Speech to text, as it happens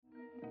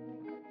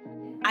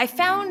I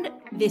found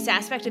this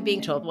aspect of being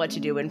told what to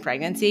do in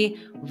pregnancy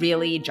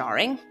really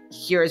jarring.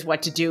 Here's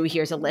what to do.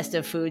 Here's a list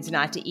of foods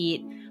not to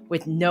eat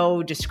with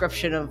no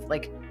description of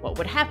like what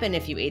would happen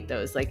if you ate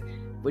those. Like,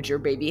 would your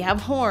baby have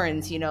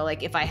horns? You know,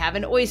 like if I have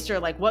an oyster,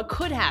 like what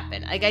could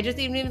happen? Like I just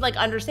didn't even like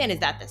understand, is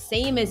that the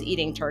same as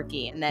eating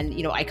turkey? And then,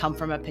 you know, I come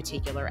from a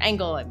particular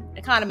angle. I'm an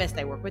economist.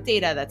 I work with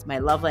data. That's my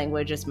love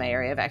language. It's my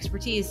area of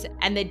expertise.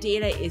 And the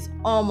data is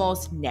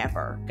almost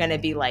never going to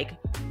be like,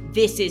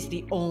 this is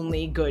the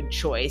only good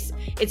choice.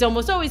 It's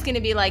almost always going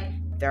to be like,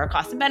 there are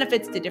costs and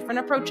benefits to different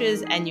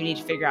approaches, and you need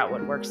to figure out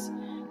what works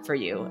for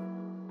you.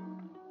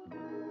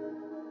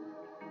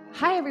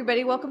 Hi,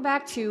 everybody. Welcome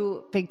back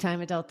to Big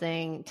Time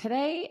Adulting.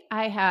 Today,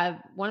 I have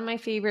one of my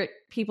favorite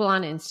people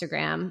on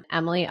Instagram,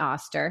 Emily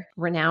Oster,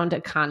 renowned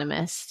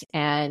economist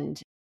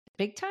and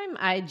big time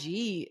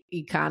IG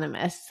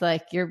economist.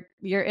 Like your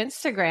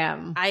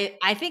Instagram.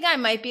 I think I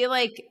might be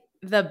like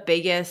the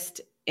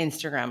biggest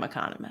Instagram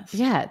economist.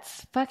 Yeah,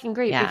 it's fucking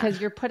great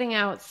because you're putting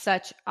out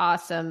such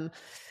awesome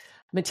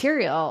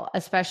material,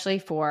 especially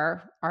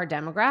for our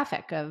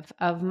demographic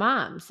of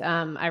moms.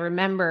 I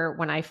remember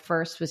when I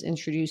first was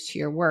introduced to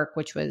your work,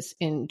 which was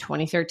in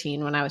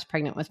 2013 when I was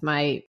pregnant with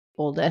my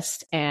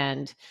oldest,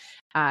 and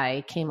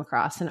I came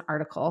across an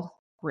article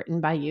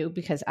written by you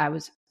because I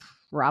was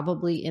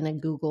probably in a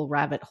Google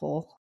rabbit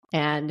hole,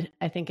 and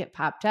I think it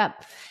popped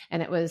up,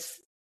 and it was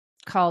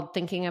called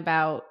Thinking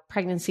About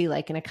Pregnancy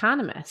Like an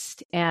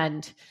Economist.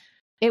 And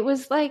it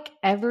was like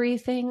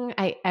everything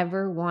I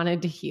ever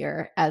wanted to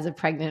hear as a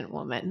pregnant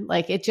woman.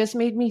 Like it just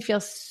made me feel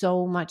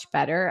so much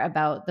better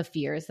about the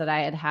fears that I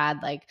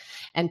had. Like,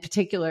 and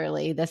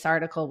particularly this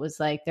article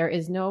was like, there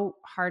is no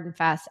hard and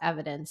fast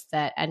evidence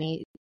that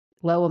any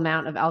low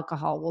amount of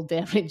alcohol will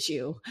damage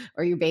you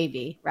or your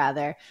baby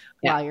rather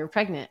while you're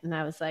pregnant. And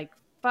I was like,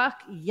 fuck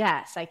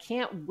yes. I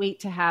can't wait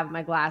to have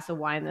my glass of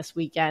wine this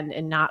weekend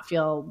and not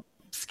feel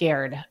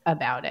scared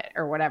about it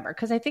or whatever.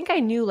 Cause I think I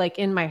knew like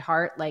in my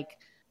heart, like,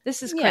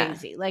 this is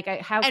crazy. Like,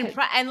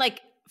 and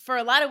like for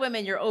a lot of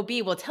women, your OB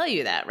will tell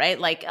you that, right?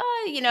 Like,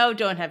 oh, you know,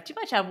 don't have too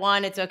much, have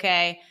one, it's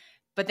okay.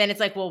 But then it's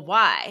like, well,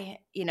 why?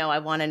 You know, I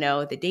want to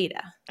know the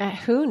data.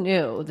 Who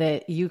knew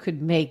that you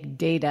could make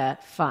data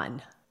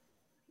fun?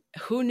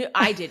 Who knew?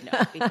 I did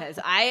know because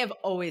I have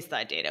always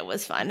thought data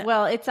was fun.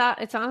 Well, it's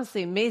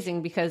honestly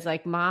amazing because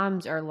like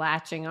moms are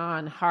latching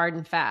on hard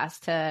and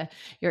fast to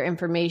your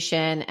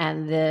information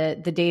and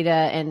the data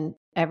and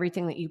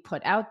everything that you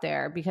put out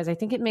there, because I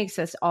think it makes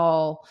us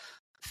all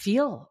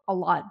feel a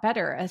lot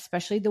better,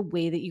 especially the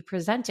way that you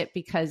present it,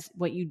 because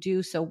what you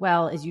do so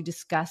well is you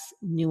discuss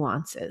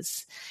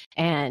nuances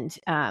and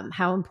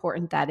how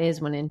important that is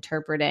when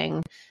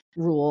interpreting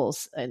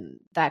rules and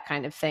that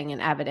kind of thing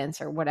and evidence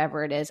or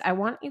whatever it is. I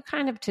want you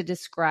kind of to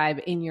describe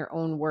in your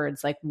own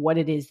words, like what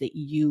it is that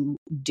you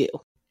do.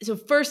 So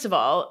first of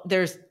all,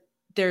 there's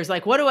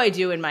like, what do I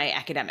do in my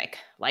academic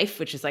life?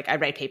 Which is like, I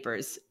write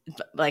papers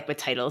like with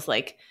titles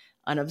like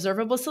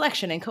Unobservable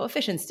Selection and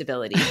Coefficient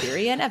Stability,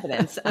 Theory and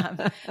Evidence.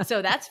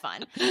 So that's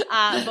fun.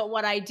 But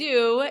what I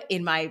do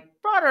in my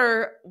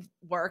broader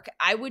work,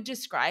 I would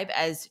describe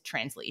as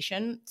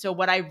translation. So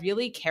what I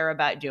really care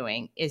about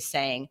doing is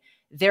saying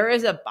there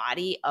is a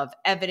body of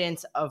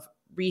evidence, of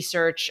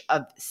research,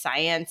 of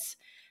science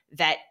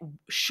that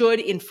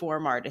should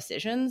inform our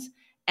decisions.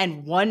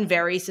 And one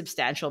very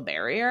substantial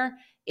barrier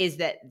is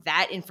that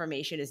that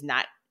information is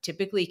not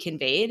typically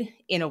conveyed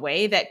in a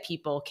way that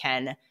people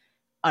can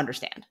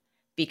understand,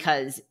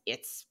 because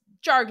it's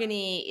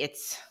jargony,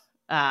 it's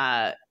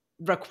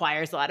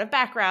requires a lot of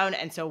background.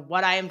 And so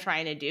what I am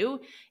trying to do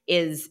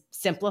is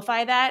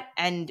simplify that,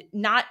 and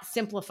not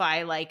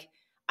simplify like,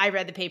 I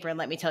read the paper and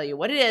let me tell you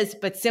what it is,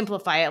 but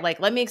simplify it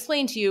like, let me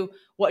explain to you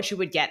what you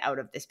would get out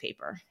of this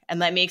paper. And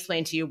let me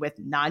explain to you with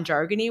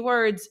non-jargony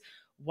words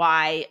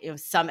why, you know,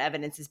 some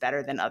evidence is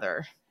better than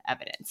other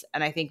evidence.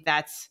 And I think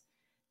that's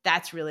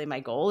really my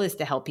goal, is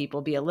to help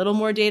people be a little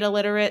more data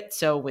literate.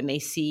 So when they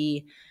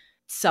see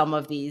some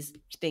of these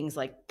things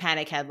like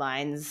panic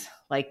headlines,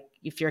 like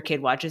if your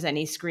kid watches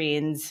any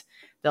screens,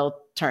 they'll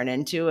turn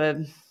into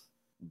a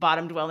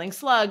bottom dwelling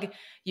slug.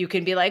 You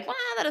can be like, well,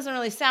 that doesn't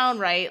really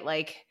sound right.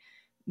 Like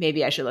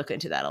maybe I should look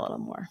into that a little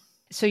more.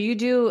 So you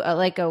do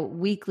like a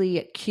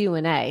weekly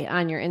Q&A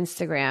on your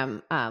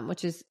Instagram,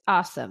 which is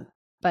awesome,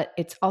 but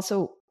it's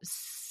also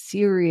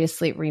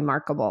seriously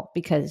remarkable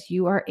because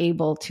you are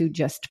able to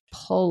just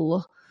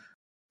pull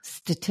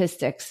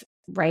statistics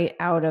right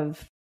out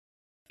of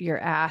your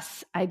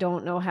ass. I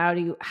don't know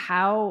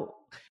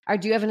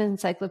do you have an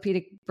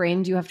encyclopedic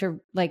brain? Do you have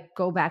to like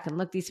go back and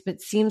look these, but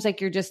it seems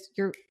like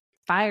you're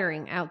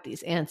firing out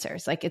these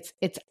answers. Like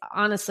it's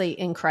honestly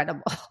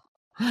incredible.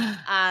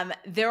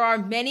 There are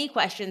many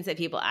questions that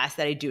people ask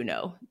that I do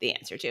know the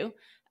answer to,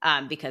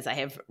 because I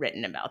have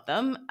written about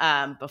them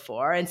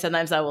before. And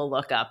sometimes I will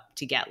look up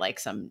to get like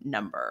some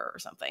number or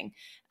something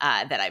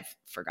that I've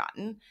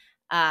forgotten.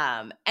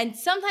 And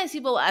sometimes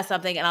people will ask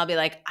something and I'll be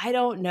like, I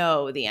don't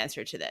know the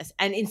answer to this.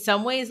 And in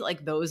some ways,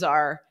 like those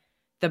are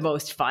the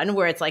most fun,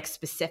 where it's like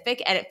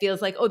specific and it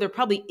feels like, oh, there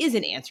probably is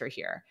an answer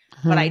here,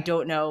 Mm-hmm. but I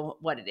don't know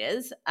what it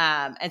is.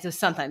 And so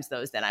sometimes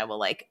those, then I will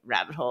like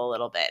rabbit hole a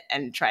little bit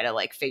and try to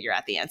like figure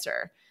out the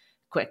answer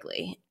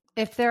quickly.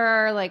 If there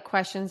are like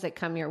questions that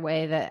come your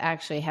way that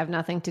actually have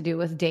nothing to do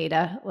with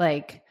data,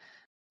 like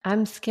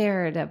I'm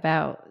scared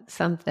about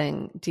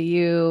something, do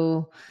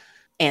you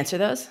answer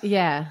those?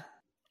 Yeah.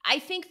 I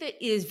think that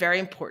it is very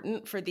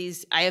important for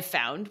these. I have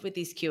found with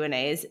these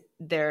Q&As,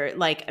 they're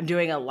like, I'm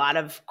doing a lot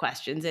of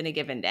questions in a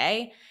given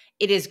day.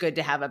 It is good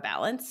to have a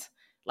balance.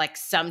 Like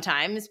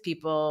sometimes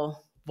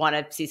people want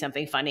to see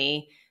something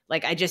funny.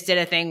 Like I just did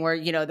a thing where,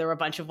 there were a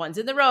bunch of ones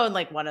in the row, and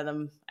like one of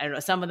them, I don't know,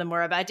 some of them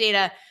were about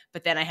data,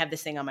 but then I have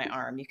this thing on my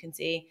arm, you can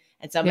see.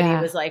 And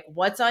somebody was like,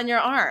 what's on your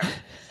arm?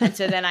 And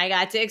so then I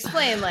got to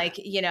explain, like,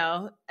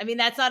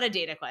 that's not a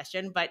data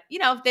question, but,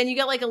 then you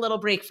get like a little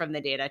break from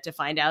the data to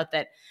find out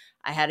that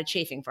I had a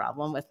chafing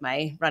problem with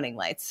my running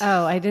lights.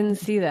 Oh, I didn't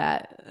see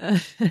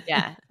that.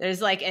 Yeah. There's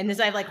like, and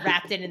this, I've like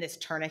wrapped it in this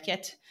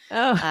tourniquet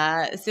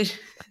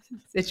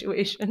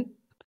situation.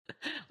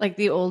 Like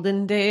the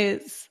olden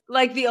days.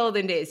 Like the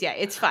olden days. Yeah.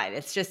 It's fine.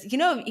 It's just,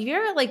 if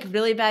you're like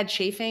really bad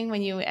chafing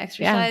when you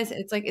exercise,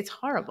 it's like, it's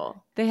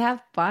horrible. They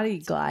have Body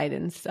Glide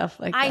and stuff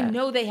like that. I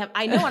know,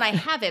 and I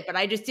have it, but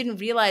I just didn't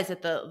realize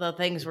that the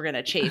things were going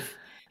to chafe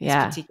this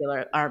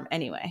particular arm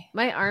anyway.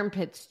 My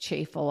armpits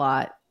chafe a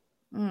lot.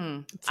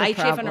 I chafe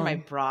under my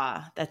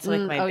bra. That's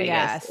like my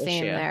biggest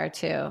same issue. there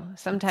too.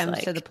 Sometimes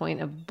to the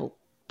point of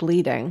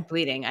bleeding.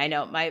 I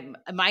know.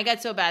 Mine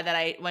got so bad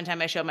that one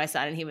time I showed my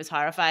son and he was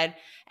horrified,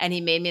 and he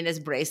made me this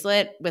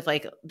bracelet with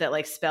like that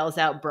like spells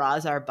out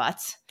bras are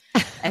butts.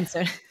 And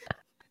so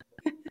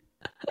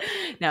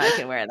now I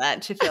can wear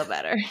that to feel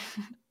better.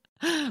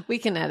 We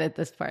can edit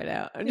this part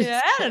out.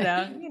 Yeah, I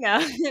don't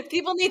know.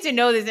 People need to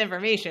know this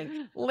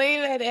information.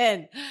 Leave it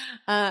in.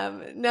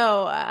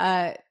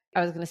 I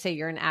was going to say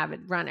you're an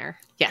avid runner.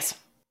 Yes.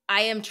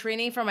 I am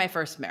training for my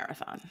first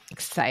marathon.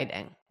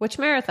 Exciting. Which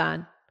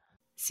marathon?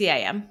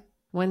 CIM.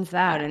 When's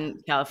that? Out in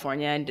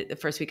California, in the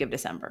first week of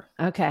December.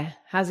 Okay.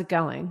 How's it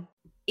going?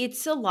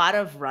 It's a lot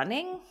of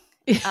running.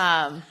 You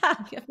have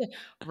to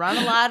run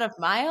a lot of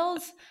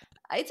miles.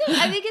 I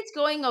think it's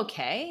going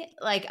okay.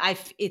 Like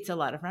it's a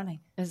lot of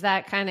running. Is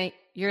that kind of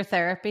your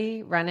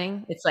therapy,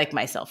 running? It's like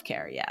my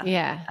self-care. Yeah.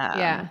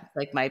 Yeah.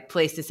 Like my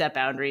place to set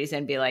boundaries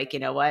and be like, you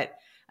know what?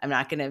 I'm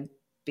not going to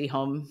be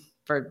home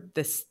for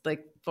this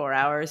like 4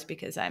 hours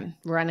because I'm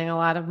running a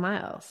lot of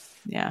miles.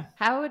 Yeah.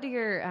 How would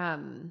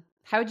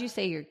you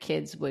say your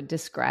kids would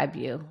describe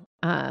you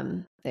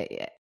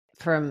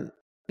from,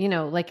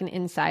 like an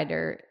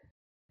insider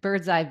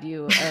bird's eye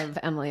view of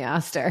Emily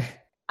Oster?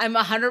 I'm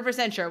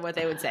 100% sure what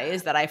they would say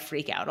is that I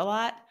freak out a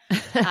lot,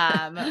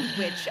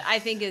 which I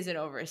think is an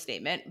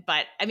overstatement.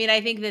 But I mean,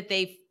 I think that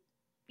they,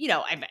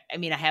 I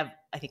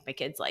think my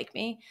kids like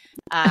me.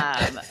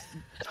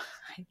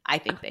 I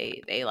think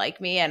they like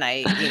me, and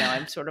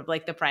I'm sort of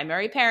like the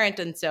primary parent.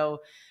 And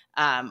so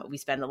we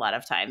spend a lot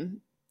of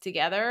time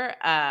together.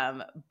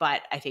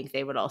 But I think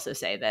they would also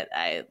say that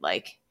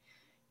I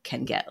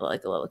can get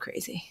like a little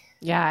crazy.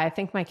 Yeah. I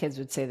think my kids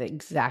would say the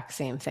exact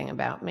same thing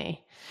about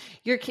me.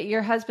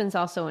 Your husband's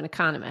also an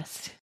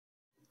economist.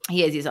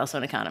 He is. He's also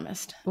an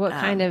economist. What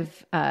kind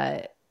of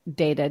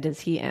data does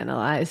he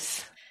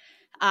analyze?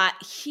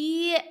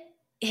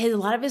 A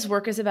lot of his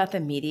work is about the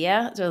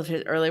media. So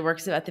his early work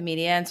is about the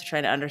media, and so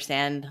trying to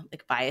understand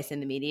like bias in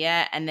the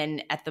media. And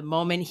then at the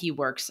moment, he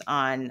works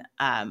on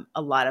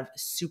a lot of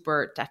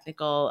super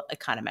technical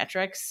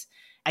econometrics.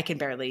 I can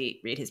barely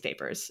read his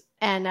papers.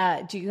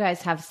 And do you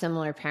guys have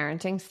similar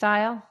parenting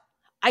style?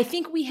 I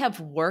think we have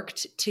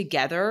worked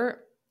together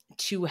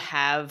to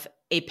have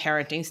a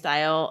parenting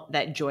style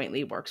that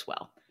jointly works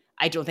well.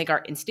 I don't think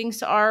our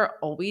instincts are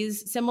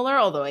always similar,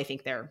 although I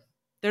think they're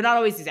not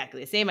always exactly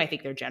the same. I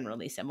think they're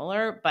generally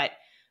similar, but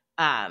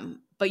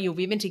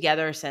we've been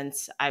together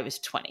since I was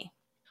 20.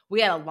 We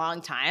had a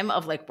long time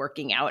of like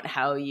working out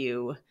how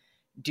you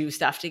do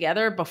stuff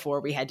together before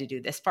we had to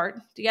do this part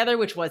together,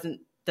 which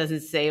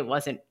doesn't say it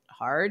wasn't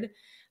hard.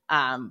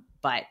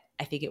 But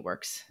I think it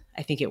works.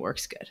 I think it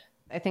works good.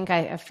 I think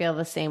I feel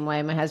the same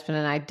way. My husband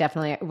and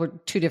I we're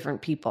two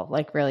different people,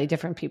 like really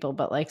different people,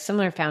 but like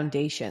similar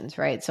foundations,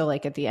 right? So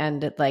like at the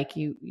end, like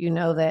you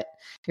know that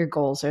your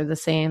goals are the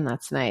same.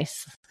 That's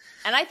nice.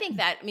 And I think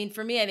that,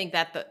 for me, I think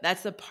that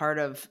that's the part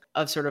of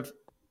sort of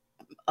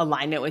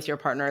alignment with your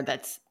partner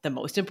that's the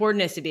most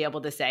important, is to be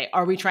able to say,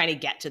 are we trying to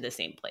get to the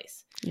same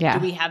place? Yeah.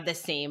 Do we have the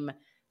same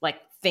like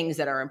things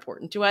that are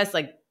important to us?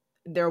 Like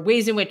there are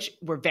ways in which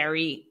we're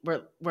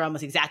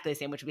almost exactly the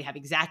same, which we have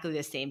exactly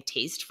the same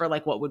taste for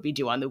like what would we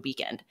do on the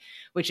weekend,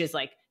 which is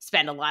like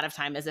spend a lot of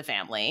time as a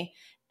family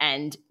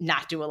and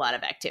not do a lot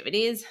of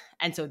activities.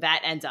 And so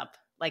that ends up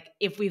like,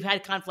 if we've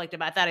had conflict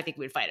about that, I think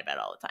we'd fight about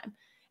it all the time.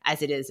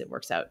 As it is, it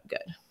works out good.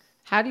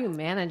 How do you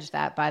manage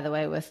that, by the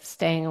way, with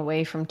staying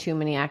away from too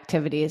many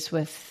activities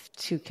with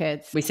two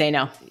kids? We say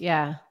no.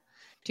 Yeah.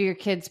 Do your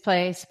kids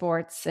play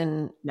sports?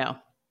 And no.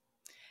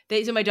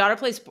 So my daughter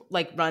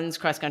runs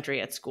cross country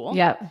at school.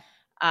 Yep.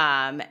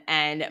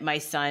 And my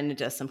son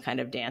does some kind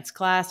of dance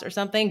class or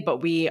something,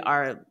 but we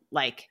are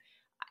like,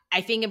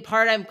 I think in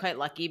part I'm quite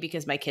lucky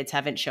because my kids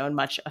haven't shown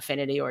much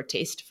affinity or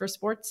taste for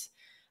sports.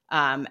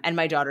 And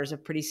my daughter's a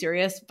pretty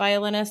serious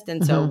violinist.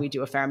 And so we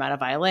do a fair amount of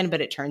violin,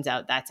 but it turns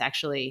out that's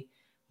actually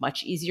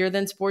much easier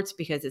than sports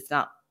because it's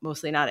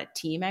mostly not a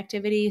team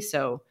activity.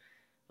 So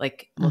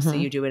like mostly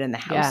you do it in the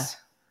house. Yeah.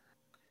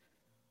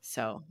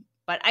 So,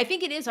 but I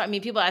think it is. I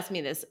mean, people ask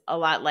me this a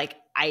lot. Like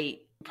I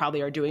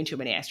probably are doing too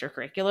many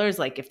extracurriculars,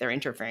 like if they're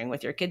interfering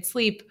with your kid's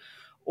sleep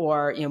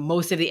or,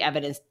 most of the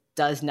evidence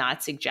does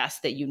not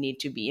suggest that you need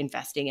to be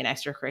investing in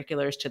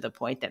extracurriculars to the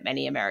point that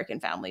many American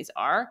families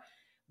are.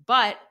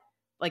 But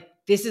like,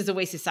 this is the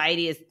way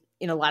society is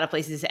in a lot of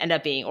places end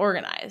up being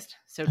organized.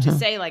 So to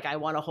say like, I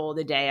want to hold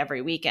a day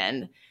every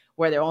weekend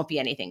where there won't be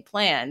anything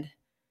planned,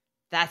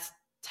 that's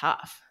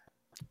tough.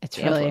 It's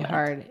really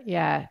hard.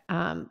 Yeah.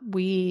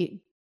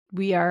 We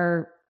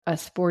are a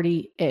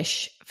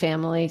sporty-ish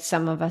family.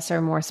 Some of us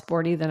are more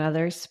sporty than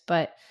others,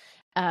 but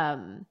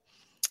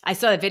I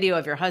saw a video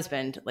of your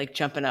husband like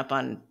jumping up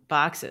on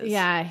boxes.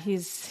 Yeah, he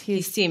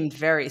seemed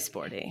very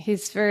sporty.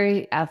 He's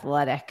very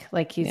athletic.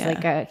 Like he's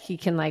like he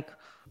can like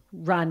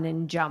run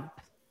and jump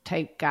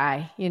type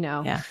guy,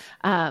 Yeah.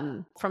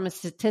 From a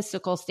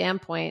statistical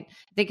standpoint,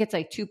 I think it's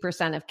like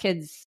 2% of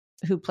kids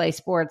who play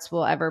sports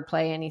will ever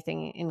play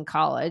anything in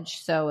college.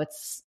 So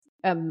it's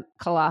a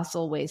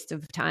colossal waste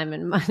of time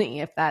and money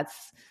if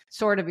that's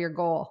sort of your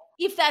goal.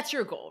 If that's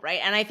your goal,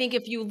 right? And I think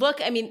if you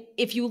look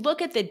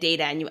at the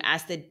data and you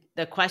ask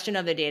the question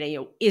of the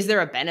data, is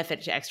there a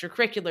benefit to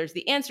extracurriculars?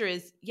 The answer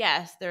is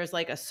yes. There's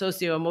like a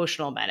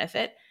socio-emotional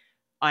benefit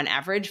on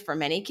average for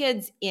many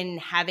kids in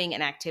having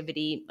an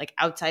activity like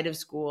outside of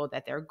school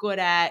that they're good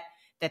at,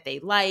 that they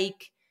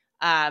like,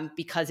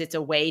 because it's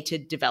a way to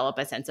develop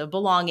a sense of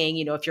belonging.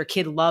 If your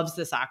kid loves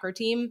the soccer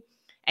team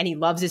and he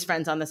loves his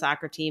friends on the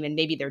soccer team and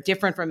maybe they're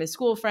different from his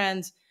school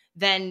friends,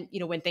 then,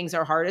 when things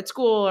are hard at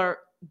school, or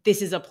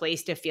this is a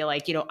place to feel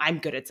like, I'm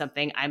good at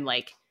something. I'm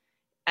like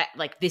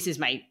this is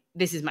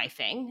my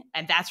thing.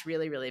 And that's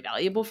really, really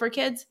valuable for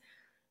kids.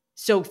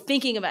 So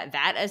thinking about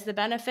that as the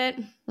benefit,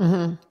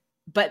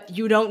 but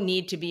you don't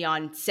need to be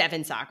on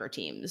 7 soccer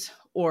teams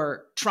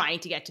or trying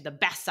to get to the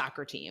best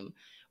soccer team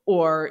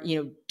or,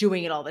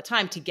 doing it all the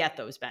time to get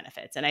those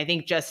benefits. And I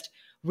think just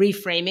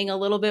reframing a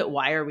little bit,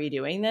 why are we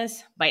doing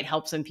this, might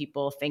help some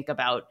people think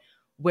about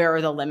where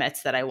are the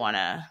limits that I want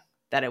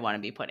to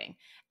be putting.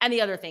 And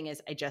the other thing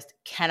is I just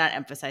cannot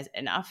emphasize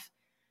enough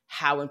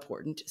how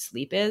important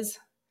sleep is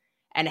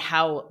and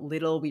how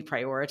little we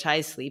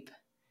prioritize sleep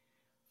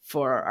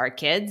for our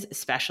kids,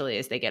 especially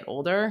as they get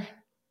older.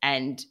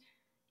 And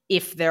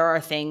if there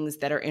are things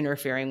that are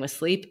interfering with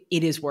sleep,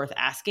 it is worth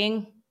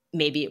asking.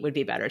 Maybe it would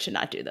be better to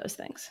not do those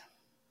things.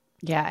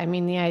 Yeah. I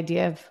mean, the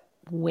idea of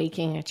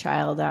waking a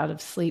child out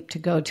of sleep to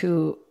go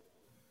to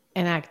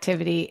an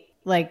activity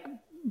like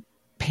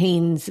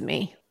pains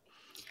me.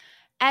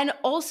 And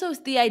also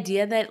the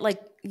idea that like,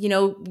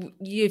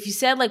 if you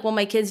said like, well,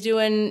 my kid's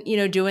doing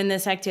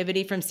this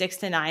activity from 6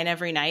 to 9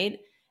 every night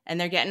and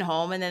they're getting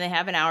home and then they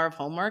have an hour of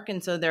homework.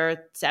 And so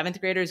they're 7th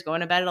graders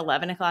going to bed at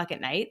 11 o'clock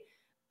at night.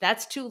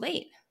 That's too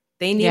late.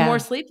 They need more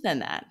sleep than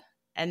that.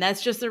 And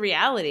that's just the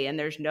reality. And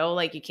there's no,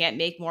 like, you can't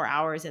make more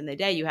hours in the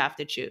day. You have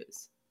to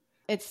choose.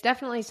 It's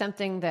definitely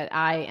something that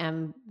I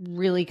am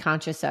really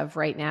conscious of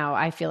right now.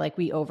 I feel like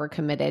we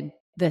overcommitted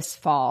this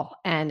fall,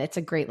 and it's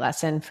a great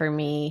lesson for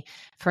me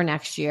for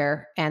next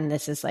year. And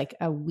this is like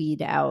a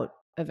weed out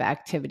of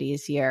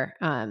activities year.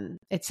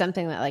 It's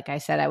something that, like I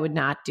said, I would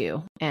not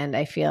do. And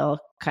I feel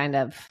kind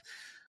of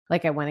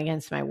like I went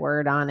against my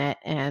word on it.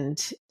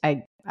 And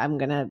I'm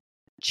going to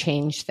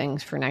change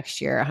things for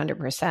next year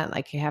 100%.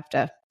 Like you have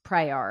to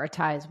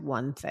prioritize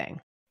one thing.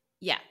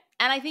 Yeah.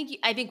 And I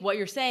think what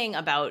you're saying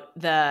about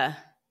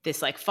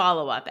this like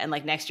follow-up and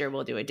like next year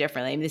we'll do it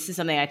differently. I mean, this is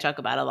something I talk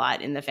about a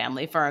lot in the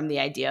family firm, the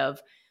idea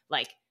of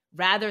like,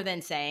 rather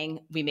than saying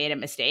we made a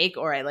mistake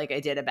or I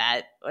did a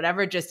bad,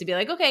 whatever, just to be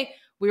like, okay,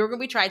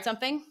 we tried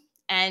something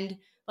and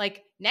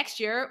like next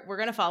year we're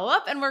going to follow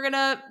up and we're going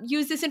to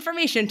use this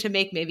information to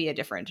make maybe a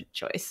different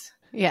choice.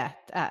 Yeah,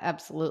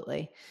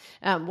 absolutely.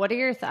 What are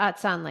your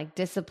thoughts on like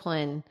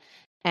discipline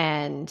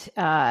and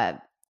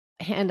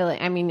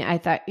handling? I mean, I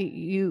thought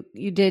you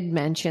did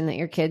mention that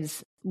your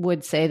kids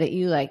would say that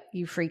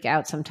you freak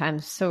out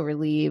sometimes, so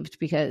relieved,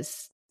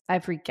 because I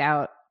freak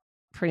out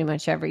pretty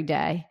much every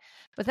day.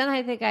 But then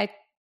I think I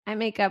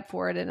make up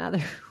for it in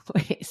other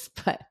ways.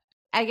 But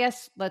I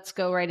guess let's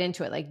go right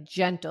into it, like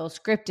gentle,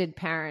 scripted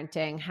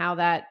parenting, how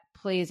that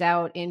plays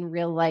out in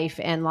real life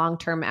and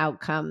long-term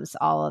outcomes,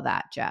 all of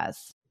that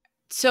jazz.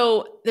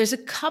 So there's a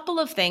couple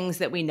of things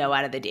that we know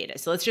out of the data.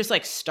 So let's just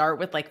like start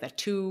with like the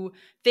 2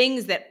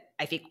 things that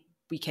I think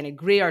we can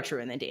agree are true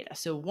in the data.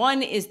 So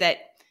one is that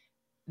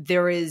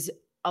there is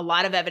a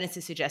lot of evidence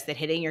to suggest that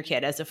hitting your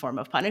kid as a form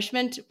of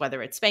punishment,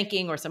 whether it's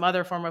spanking or some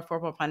other form of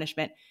corporal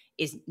punishment,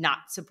 is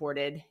not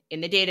supported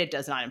in the data,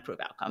 does not improve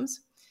outcomes.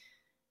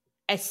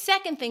 A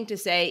second thing to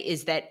say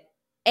is that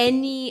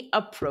any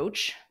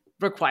approach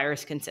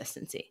requires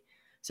consistency.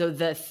 So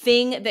the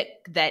thing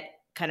that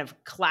kind of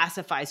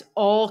classifies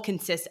all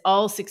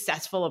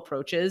successful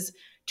approaches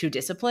to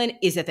discipline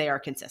is that they are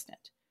consistent.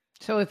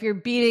 So if you're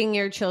beating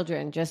your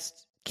children,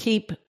 just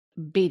keep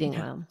beating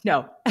them.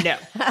 No.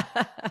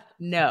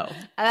 No.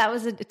 That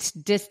was a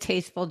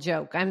distasteful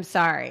joke. I'm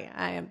sorry.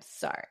 I am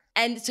sorry.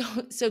 And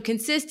so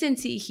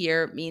consistency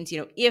here means,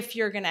 if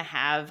you're going to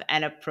have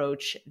an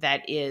approach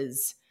that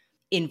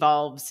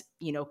involves,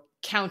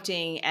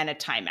 counting and a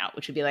timeout,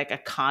 which would be like a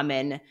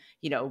common,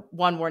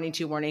 1 warning,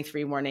 2 warning,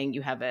 3 warning,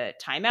 you have a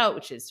timeout,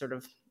 which is sort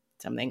of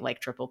something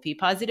like triple P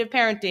positive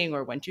parenting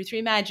or 1, 2,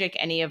 3 magic,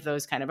 any of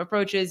those kind of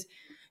approaches.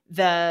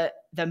 The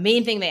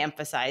main thing they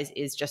emphasize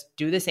is just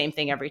do the same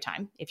thing every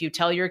time. If you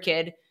tell your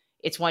kid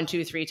it's 1,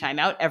 2, 3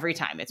 timeout, every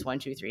time it's 1,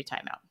 2, 3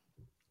 timeout.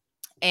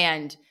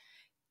 And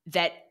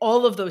that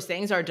all of those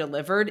things are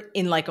delivered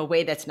in like a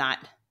way that's not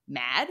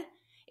mad.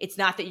 It's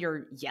not that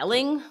you're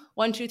yelling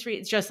 1, 2, 3.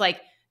 It's just like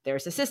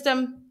there's a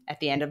system. At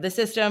the end of the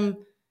system,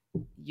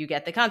 you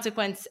get the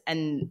consequence,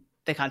 and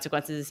the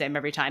consequence is the same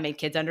every time. And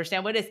kids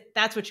understand what it is.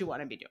 That's what you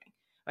want to be doing,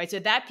 right? So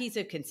that piece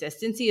of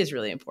consistency is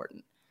really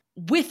important.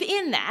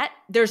 Within that,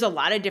 there's a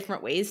lot of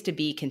different ways to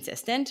be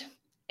consistent.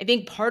 I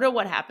think part of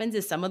what happens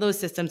is some of those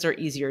systems are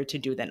easier to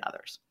do than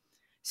others.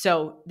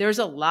 So there's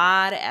a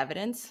lot of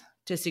evidence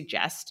to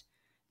suggest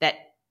that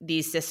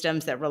these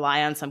systems that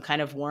rely on some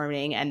kind of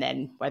warning, and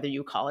then whether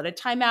you call it a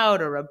timeout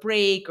or a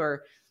break,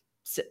 or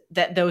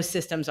that those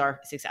systems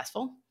are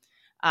successful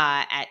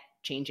at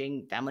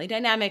changing family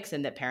dynamics,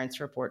 and that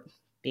parents report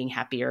being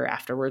happier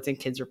afterwards and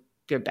kids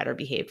are better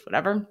behaved,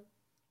 whatever.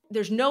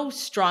 There's no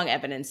strong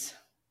evidence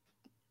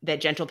that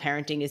gentle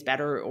parenting is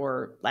better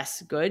or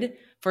less good.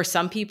 For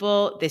some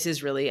people, this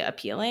is really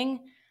appealing.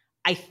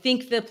 I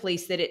think the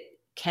place that it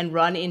can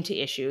run into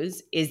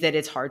issues is that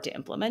it's hard to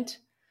implement.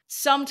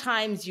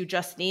 Sometimes you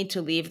just need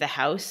to leave the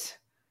house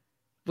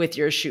with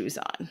your shoes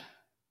on.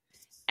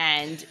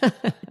 And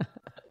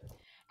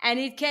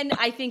it can,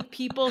 I think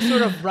people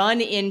sort of run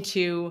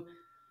into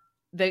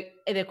the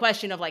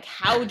question of like,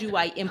 how do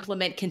I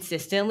implement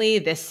consistently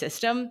this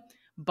system,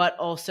 but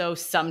also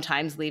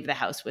sometimes leave the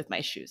house with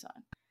my shoes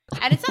on?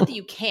 And it's not that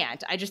you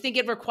can't. I just think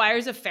it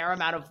requires a fair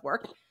amount of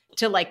work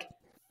to like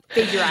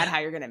figure out how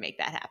you're going to make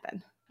that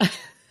happen.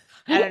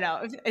 I don't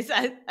know. Is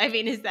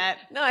that?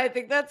 No, I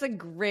think that's a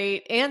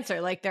great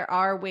answer. Like there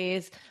are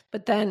ways,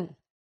 but then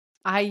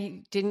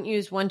I didn't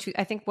use 1, 2.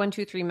 I think 1,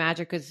 2, 3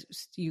 magic is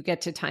you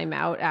get to time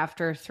out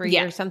after 3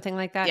 or something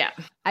like that. Yeah.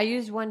 I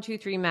used 1, 2,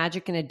 3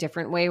 magic in a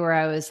different way where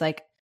I was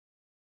like,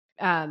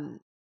 I'm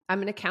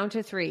going to count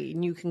to 3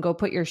 and you can go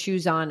put your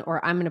shoes on,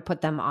 or I'm going to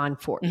put them on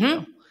for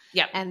you.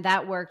 Yeah. And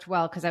that worked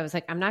well because I was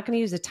like, I'm not going to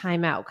use a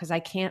timeout because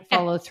I can't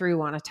follow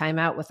through on a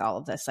timeout with all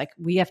of this. Like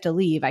we have to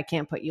leave. I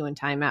can't put you in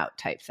timeout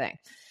type thing.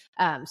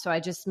 So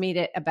I just made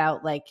it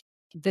about like,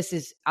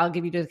 I'll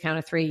give you to the count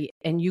of 3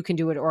 and you can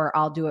do it, or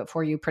I'll do it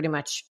for you pretty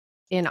much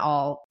in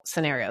all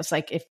scenarios.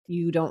 Like if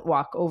you don't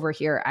walk over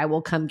here, I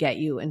will come get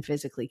you and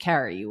physically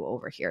carry you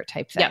over here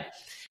type thing. Yeah.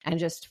 And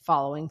just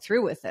following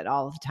through with it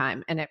all the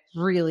time. And it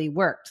really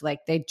worked. Like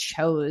they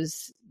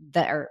chose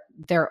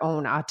their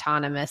own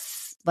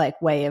autonomous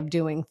like way of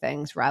doing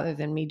things rather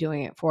than me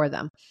doing it for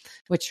them,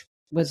 which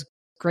was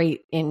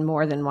great in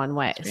more than one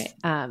way.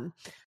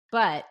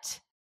 But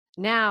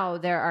now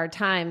there are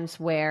times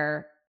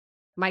where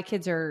my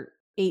kids are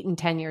 8 and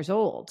 10 years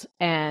old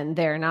and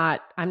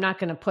I'm not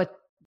going to put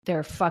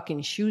their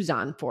fucking shoes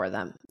on for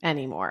them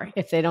anymore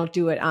if they don't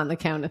do it on the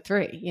count of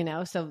 3,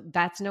 so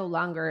that's no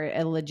longer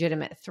a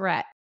legitimate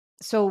threat.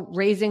 So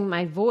raising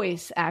my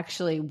voice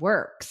actually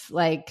works.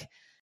 Like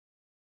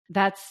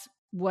that's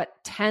what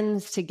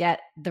tends to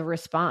get the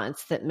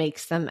response that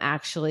makes them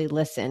actually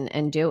listen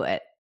and do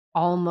it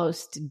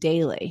almost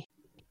daily.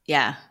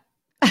 Yeah.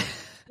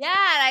 Yeah.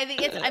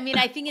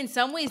 I think in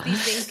some ways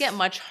these things get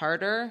much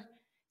harder.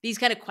 These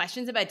kind of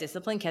questions about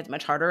discipline get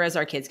much harder as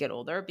our kids get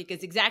older,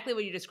 because exactly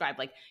what you described,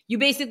 like you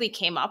basically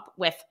came up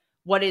with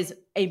what is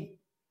a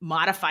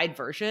modified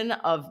version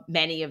of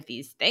many of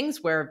these things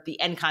where the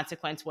end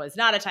consequence was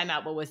not a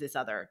timeout, but was this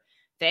other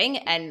thing.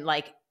 And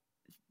like,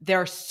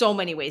 there are so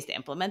many ways to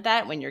implement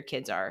that when your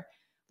kids are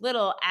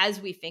little.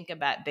 As we think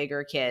about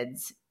bigger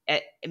kids,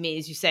 as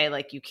you say,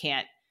 like you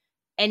can't,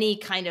 any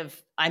kind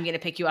of, I'm going to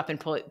pick you up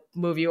and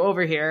move you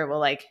over here. Well,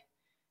 like,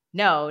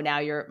 no, now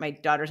my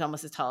daughter's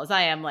almost as tall as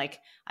I am. Like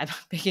I'm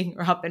picking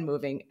her up and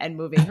moving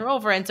her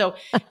over. And so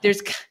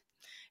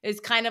it's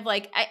kind of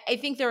like, I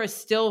think there are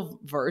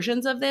still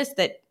versions of this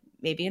that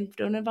maybe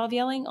don't involve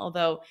yelling,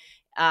 although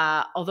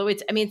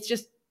it's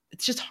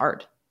just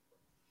hard.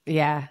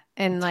 Yeah.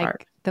 And it's like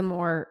hard. The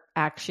more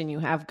action you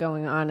have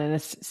going on in a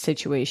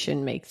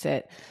situation makes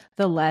it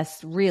the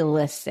less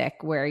realistic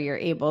where you're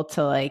able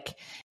to like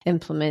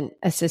implement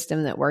a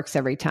system that works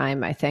every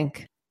time, I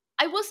think.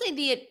 I will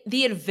say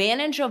the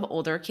advantage of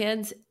older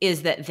kids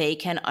is that they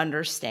can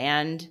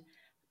understand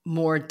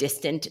more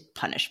distant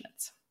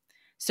punishments.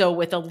 So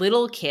with a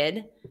little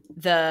kid,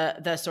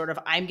 the sort of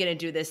I'm going to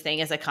do this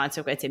thing as a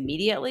consequence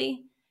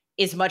immediately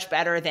is much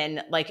better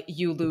than like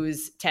you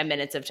lose 10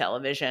 minutes of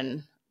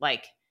television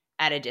like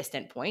at a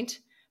distant point.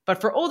 But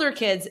for older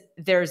kids,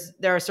 there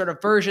are sort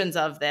of versions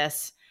of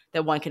this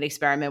that one can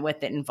experiment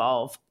with that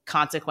involve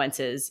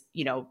consequences,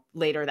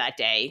 later that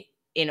day,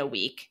 in a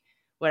week,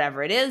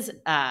 whatever it is.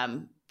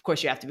 Of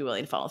course, you have to be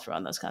willing to follow through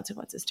on those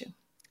consequences too.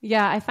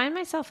 Yeah, I find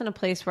myself in a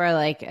place where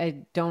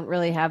I don't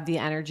really have the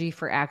energy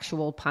for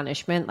actual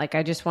punishment. Like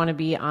I just want to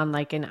be on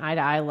like an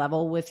eye-to-eye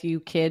level with you,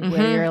 kid,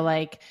 where you're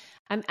like,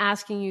 I'm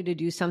asking you to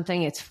do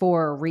something, it's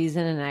for a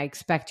reason, and I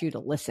expect you to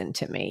listen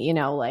to me,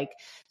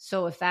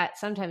 so if that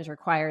sometimes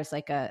requires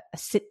like a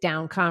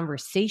sit-down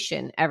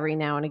conversation every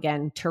now and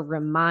again to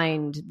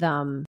remind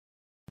them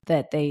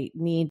that they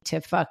need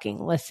to fucking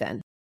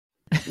listen.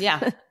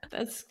 Yeah,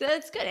 that's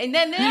good. And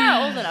then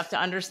they're old enough to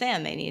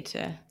understand they need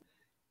to,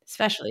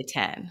 especially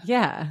 10.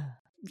 Yeah.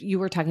 You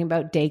were talking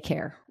about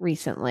daycare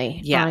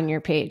recently on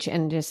your page,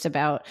 and just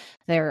about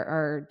there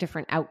are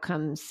different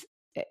outcomes,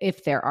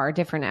 if there are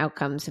different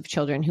outcomes of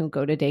children who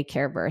go to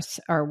daycare versus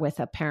are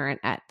with a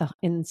parent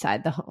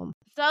inside the home.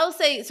 So I'll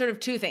say sort of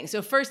two things.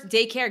 So first,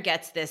 daycare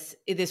gets this.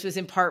 This was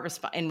in part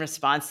in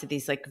response to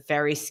these like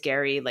very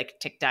scary like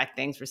TikTok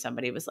things where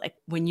somebody was like,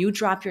 when you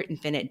drop your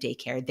infant at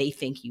daycare, they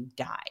think you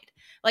died.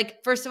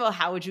 Like, first of all,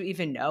 how would you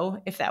even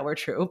know if that were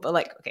true? But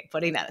like, okay,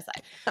 putting that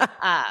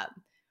aside.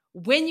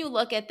 When you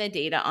look at the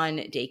data on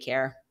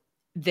daycare,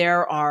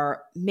 there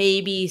are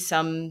maybe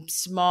some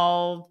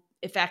small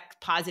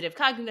positive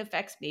cognitive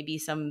effects, maybe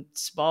some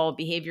small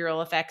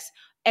behavioral effects.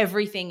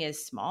 Everything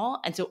is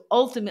small. And so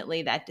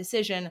ultimately that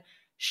decision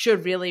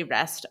should really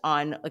rest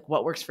on like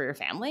what works for your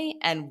family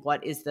and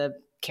what is the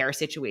care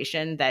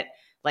situation that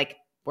like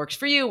works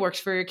for you, works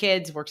for your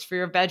kids, works for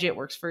your budget,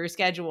 works for your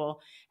schedule,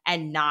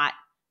 and not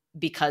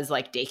because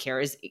like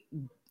daycare is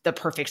the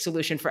perfect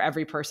solution for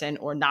every person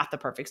or not the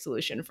perfect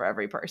solution for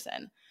every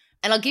person.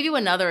 And I'll give you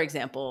another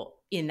example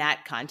in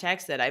that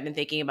context that I've been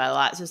thinking about a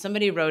lot. So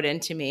somebody wrote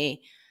into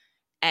me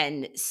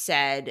and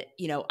said,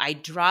 I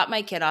drop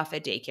my kid off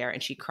at daycare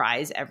and she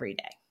cries every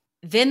day.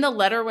 Then the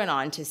letter went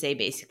on to say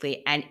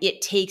basically, and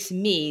it takes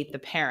me, the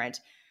parent,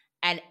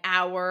 an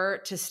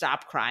hour to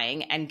stop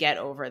crying and get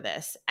over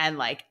this. And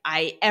like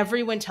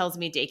everyone tells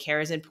me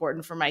daycare is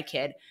important for my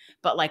kid,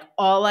 but like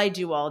all I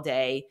do all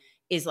day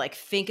is like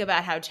think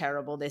about how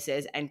terrible this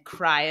is and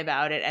cry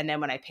about it. And then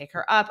when I pick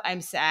her up,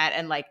 I'm sad.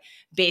 And like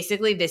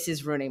basically this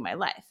is ruining my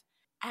life.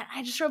 And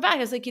I just wrote back, I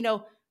was like,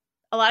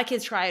 a lot of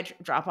kids try to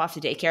drop off to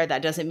daycare.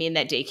 That doesn't mean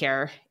that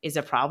daycare is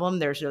a problem.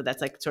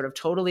 That's like sort of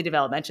totally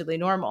developmentally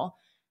normal.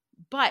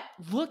 But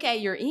look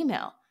at your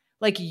email.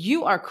 Like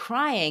you are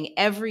crying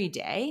every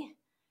day,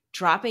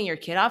 dropping your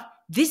kid off.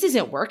 This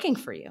isn't working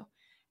for you.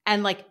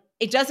 And like,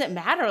 it doesn't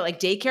matter. Like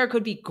daycare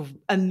could be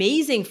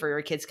amazing for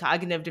your kid's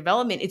cognitive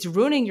development. It's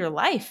ruining your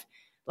life.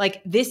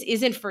 Like this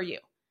isn't for you.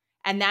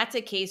 And that's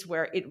a case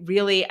where it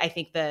really, I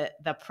think the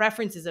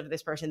preferences of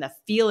this person, the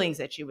feelings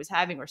that she was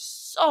having are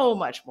so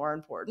much more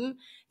important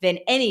than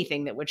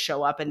anything that would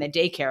show up in the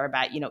daycare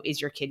about,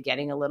 is your kid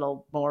getting a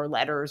little more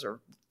letters or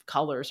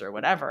colors or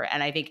whatever.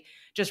 And I think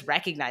just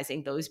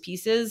recognizing those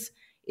pieces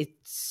is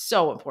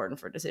so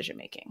important for decision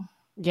making.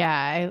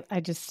 Yeah,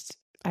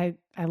 I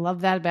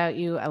love that about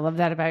you. I love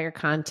that about your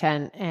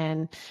content.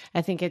 And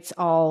I think it's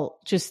all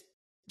just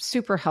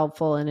super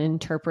helpful in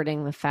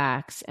interpreting the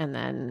facts and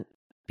then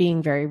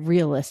being very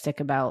realistic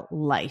about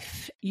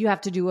life. You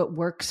have to do what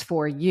works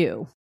for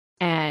you.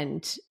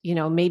 And,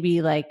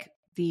 maybe like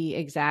the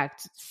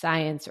exact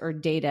science or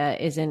data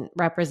isn't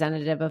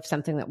representative of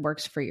something that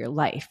works for your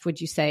life. Would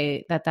you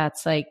say that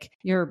that's like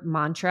your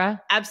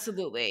mantra?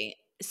 Absolutely.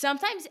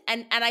 Sometimes,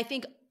 and I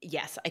think,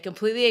 yes, I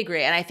completely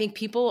agree. And I think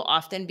people will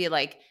often be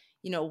like,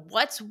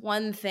 what's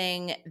one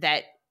thing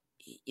that,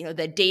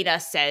 the data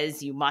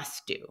says you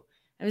must do?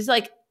 I was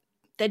like,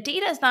 the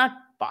data is not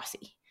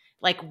bossy.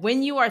 Like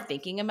when you are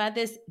thinking about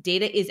this,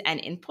 data is an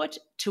input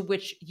to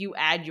which you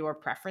add your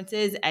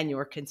preferences and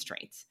your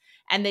constraints.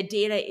 And the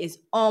data is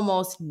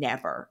almost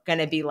never going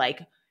to be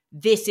like,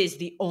 this is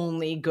the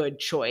only good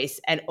choice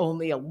and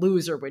only a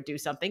loser would do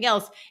something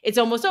else. It's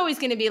almost always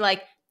going to be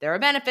like, there are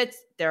benefits,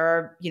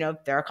 there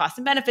are costs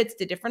and benefits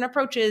to different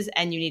approaches,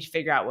 and you need to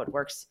figure out what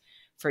works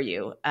for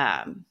you.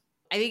 I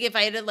think if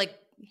I had to like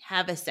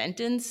have a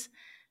sentence,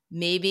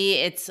 maybe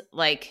it's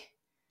like,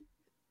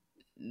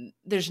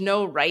 there's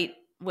no right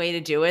way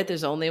to do it.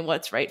 There's only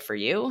what's right for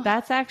you.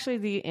 That's actually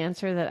the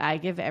answer that I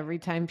give every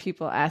time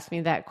people ask me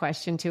that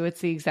question too.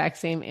 It's the exact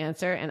same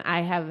answer, and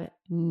I have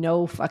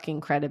no fucking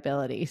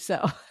credibility.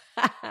 So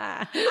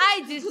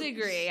I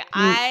disagree.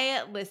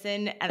 I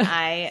listen and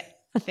I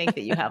think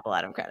that you have a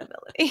lot of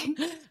credibility.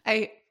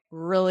 I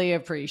really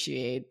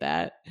appreciate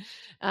that.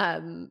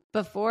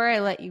 Before I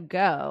let you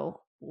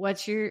go,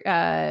 what's your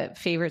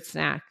favorite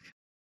snack?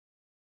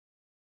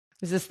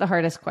 Is this the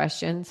hardest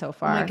question so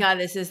far? Oh my God,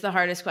 this is the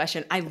hardest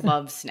question. I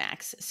love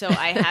snacks. So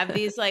I have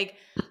these like,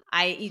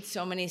 I eat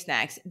so many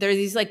snacks. There are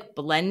these like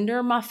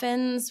blender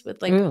muffins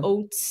with like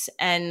oats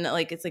and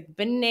like, it's like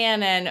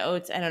banana and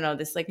oats. I don't know,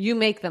 this like. You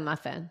make the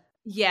muffin.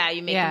 Yeah,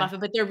 you make the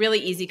muffin, but they're really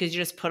easy because you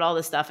just put all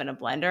the stuff in a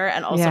blender.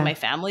 And also my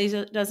family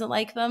doesn't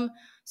like them.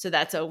 So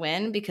that's a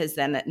win because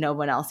then no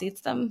one else eats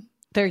them.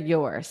 They're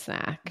your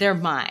snack. They're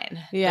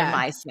mine. Yeah. They're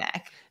my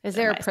snack. Is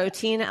there a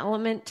protein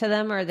element to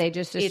them, or are they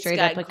just a straight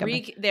up like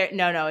Greek?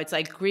 No, it's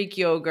like Greek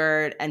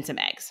yogurt and some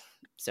eggs.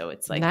 So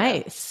it's like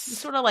nice,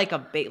 sort of like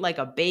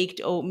a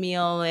baked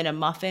oatmeal in a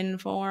muffin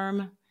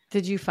form.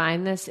 Did you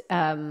find this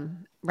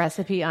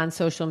recipe on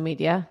social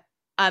media?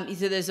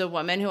 So there's a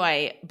woman who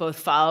I both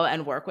follow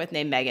and work with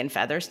named Megan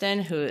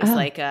Featherston, who is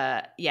like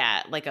a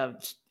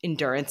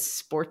endurance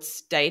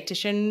sports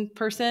dietitian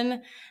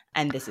person,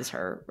 and this is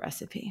her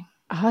recipe.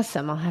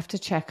 Awesome. I'll have to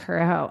check her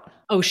out.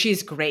 Oh,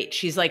 she's great.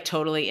 She's like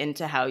totally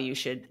into how you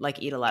should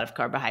like eat a lot of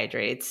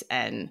carbohydrates,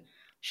 and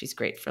she's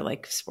great for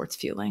like sports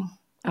fueling.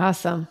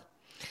 Awesome.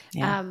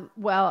 Yeah.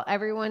 Well,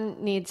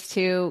 everyone needs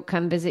to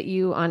come visit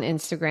you on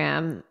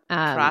Instagram.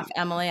 Prof.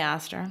 Emily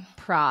Oster.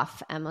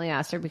 Prof. Emily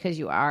Oster, because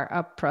you are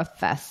a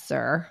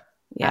professor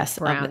at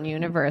Brown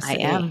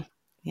University. I am.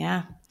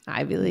 Yeah.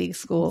 Ivy League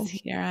school.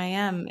 Here I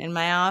am in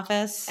my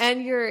office.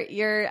 And your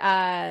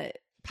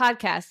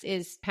podcast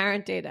is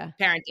Parent Data.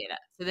 Parent Data.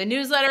 So the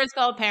newsletter is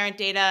called Parent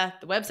Data.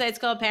 The website's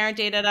called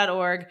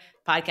parentdata.org.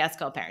 Podcast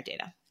called Parent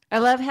Data. I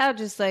love how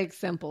just like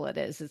simple it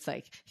is. It's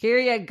like, here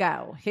you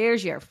go.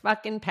 Here's your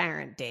fucking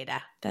parent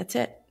data. That's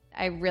it.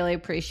 I really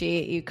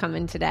appreciate you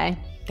coming today.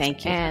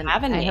 Thank you for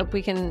having me. I hope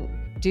we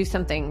can do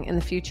something in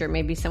the future,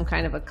 maybe some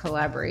kind of a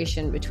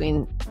collaboration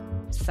between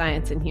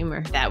science and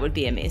humor. That would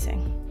be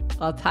amazing.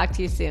 I'll talk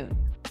to you soon.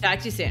 Talk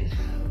to you soon.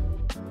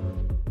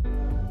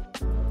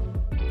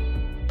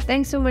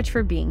 Thanks so much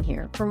for being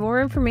here. For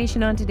more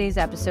information on today's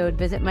episode,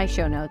 visit my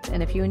show notes.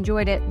 And if you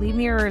enjoyed it, leave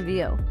me a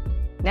review.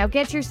 Now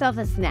get yourself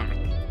a snack.